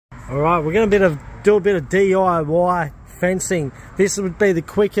Alright, we're going to do a bit of DIY fencing. This would be the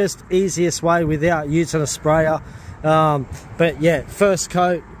quickest, easiest way without using a sprayer. But yeah, first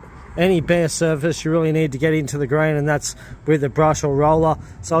coat, any bare surface you really need to get into the green, and that's with a brush or roller.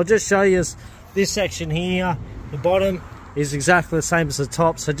 So I'll just show you this section here. The bottom is exactly the same as the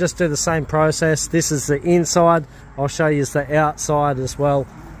top, so just do the same process. This is the inside. I'll show you the outside as well.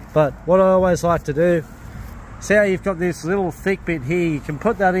 But what I always like to do, see how you've got this little thick bit here, you can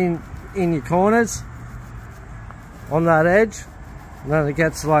put that in your corners on that edge, and then it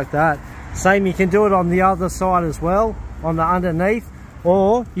gets like that. Same, you can do it on the other side as well, on the underneath,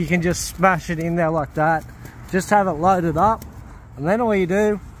 or you can just smash it in there like that. Just have it loaded up, and then all you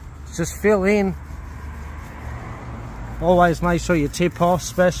do is just fill in. Always make sure you tip off,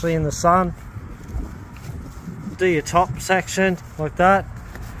 especially in the sun. Do your top section like that.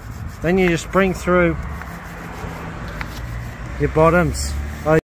 Then you just bring through your bottoms.